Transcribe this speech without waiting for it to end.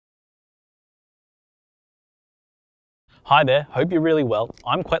Hi there, hope you're really well.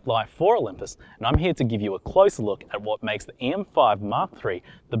 I'm Quet Lai for Olympus, and I'm here to give you a closer look at what makes the E-M5 Mark III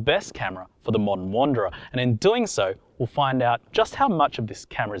the best camera for the modern wanderer. And in doing so, we'll find out just how much of this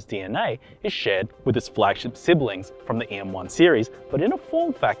camera's DNA is shared with its flagship siblings from the EM1 series, but in a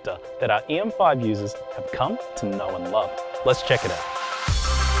form factor that our EM5 users have come to know and love. Let's check it out.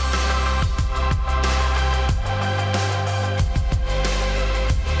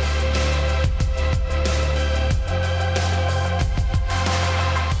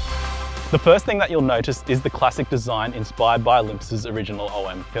 The first thing that you'll notice is the classic design inspired by Olympus's original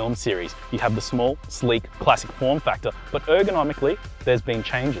OM film series. You have the small, sleek, classic form factor, but ergonomically, there's been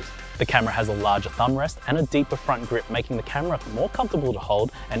changes. The camera has a larger thumb rest and a deeper front grip, making the camera more comfortable to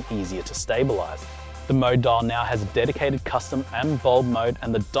hold and easier to stabilize. The mode dial now has a dedicated custom and bulb mode,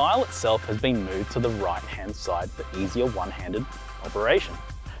 and the dial itself has been moved to the right-hand side for easier one-handed operation.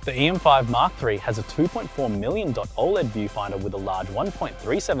 The EM5 Mark III has a 2.4 million dot OLED viewfinder with a large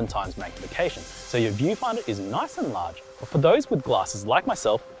 1.37 times magnification, so your viewfinder is nice and large. But for those with glasses like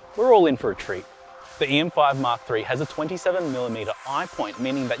myself, we're all in for a treat. The EM5 Mark III has a 27mm eye point,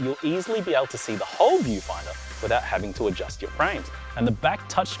 meaning that you'll easily be able to see the whole viewfinder without having to adjust your frames. And the back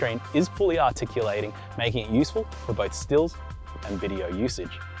touchscreen is fully articulating, making it useful for both stills and video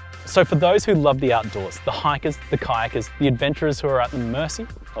usage. So for those who love the outdoors, the hikers, the kayakers, the adventurers who are at the mercy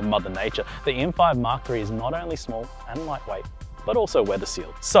of Mother Nature, the EM5 Mark III is not only small and lightweight, but also weather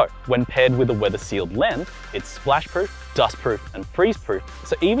sealed. So when paired with a weather sealed lens, it's splash proof, dust proof, and freeze proof.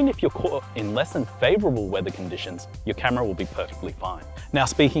 So even if you're caught in less than favorable weather conditions, your camera will be perfectly fine. Now,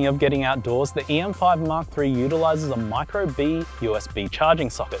 speaking of getting outdoors, the EM5 Mark III utilizes a micro B USB charging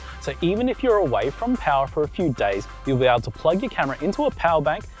socket. So even if you're away from power for a few days, you'll be able to plug your camera into a power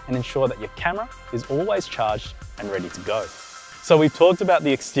bank and ensure that your camera is always charged and ready to go. So we've talked about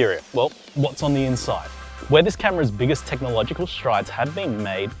the exterior. Well, what's on the inside? Where this camera's biggest technological strides have been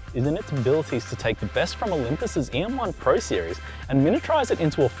made is in its abilities to take the best from Olympus's EM1 Pro series and miniaturize it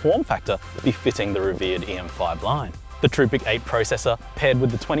into a form factor befitting the revered EM5 line. The TruePic 8 processor, paired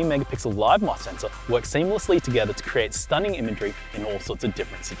with the 20-megapixel live MOS sensor, work seamlessly together to create stunning imagery in all sorts of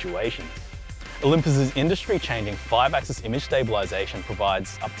different situations. Olympus's industry-changing 5-axis image stabilization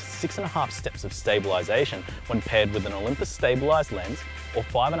provides up to 6.5 steps of stabilization when paired with an Olympus stabilized lens, or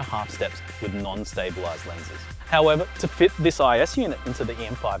 5.5 steps with non-stabilized lenses. However, to fit this IS unit into the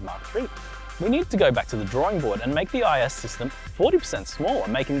EM5 Mark III, we need to go back to the drawing board and make the IS system 40% smaller,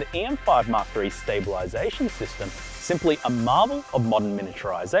 making the EM5 Mark III stabilization system simply a marvel of modern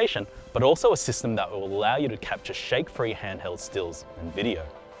miniaturization, but also a system that will allow you to capture shake-free handheld stills and video.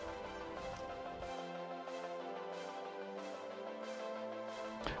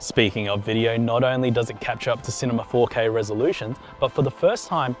 Speaking of video, not only does it capture up to cinema 4K resolutions, but for the first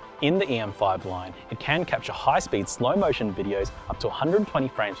time in the EM5 line, it can capture high-speed slow-motion videos up to 120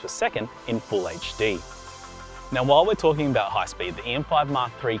 frames per second in full HD. Now, while we're talking about high speed, the EM5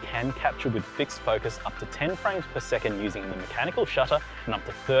 Mark III can capture with fixed focus up to 10 frames per second using the mechanical shutter and up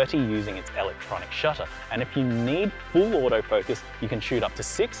to 30 using its electronic shutter. And if you need full autofocus, you can shoot up to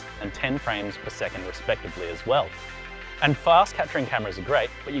 6 and 10 frames per second respectively as well. And fast capturing cameras are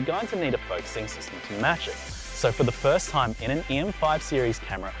great, but you're going to need a focusing system to match it. So for the first time in an EM5 series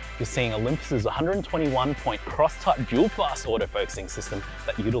camera, you're seeing Olympus's 121-point cross-type dual-fast autofocusing system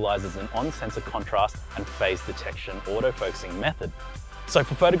that utilizes an on-sensor contrast and phase detection autofocusing method. So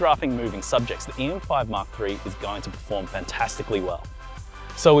for photographing moving subjects, the EM5 Mark III is going to perform fantastically well.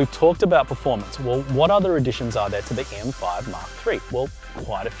 So we've talked about performance. Well, what other additions are there to the EM5 Mark III? Well,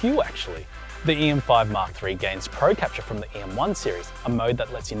 quite a few actually. The EM5 Mark III gains Pro Capture from the EM1 series, a mode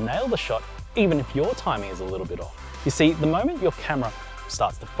that lets you nail the shot even if your timing is a little bit off. You see, the moment your camera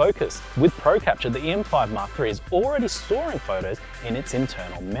starts to focus with Pro Capture, the EM5 Mark III is already storing photos in its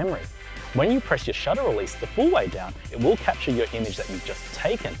internal memory. When you press your shutter release the full way down, it will capture your image that you've just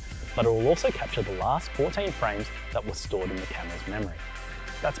taken, but it will also capture the last 14 frames that were stored in the camera's memory.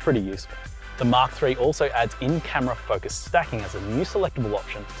 That's pretty useful. The Mark III also adds in-camera focus stacking as a new selectable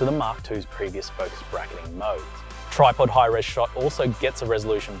option to the Mark II's previous focus bracketing modes. Tripod high-res shot also gets a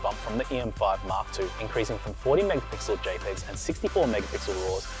resolution bump from the EM5 Mark II, increasing from 40-megapixel JPEGs and 64-megapixel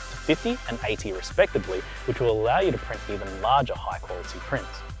RAWs to 50 and 80 respectively, which will allow you to print even larger high-quality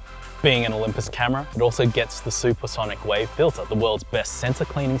prints. Being an Olympus camera, it also gets the supersonic wave filter, the world's best sensor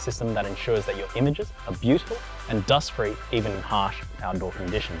cleaning system that ensures that your images are beautiful and dust-free even in harsh outdoor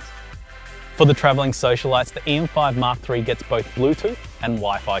conditions. For the traveling socialites, the EM5 Mark III gets both Bluetooth and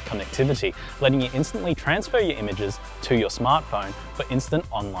Wi-Fi connectivity, letting you instantly transfer your images to your smartphone for instant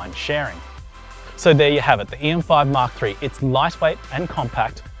online sharing. So there you have it, the EM5 Mark III. It's lightweight and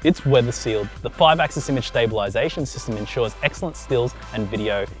compact, It's weather sealed. The 5-axis image stabilization system ensures excellent stills and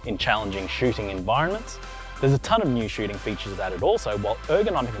video in challenging shooting environments. There's a ton of new shooting features added also, while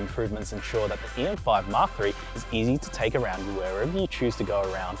ergonomic improvements ensure that the E-M5 Mark III is easy to take around you wherever you choose to go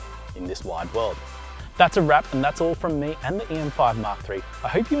around in this wide world. That's a wrap, and that's all from me and the E-M5 Mark III. I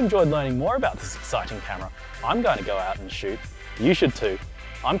hope you enjoyed learning more about this exciting camera. I'm going to go out and shoot. You should too.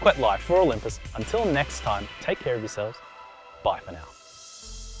 I'm Quet Live for Olympus. Until next time, take care of yourselves. Bye for now.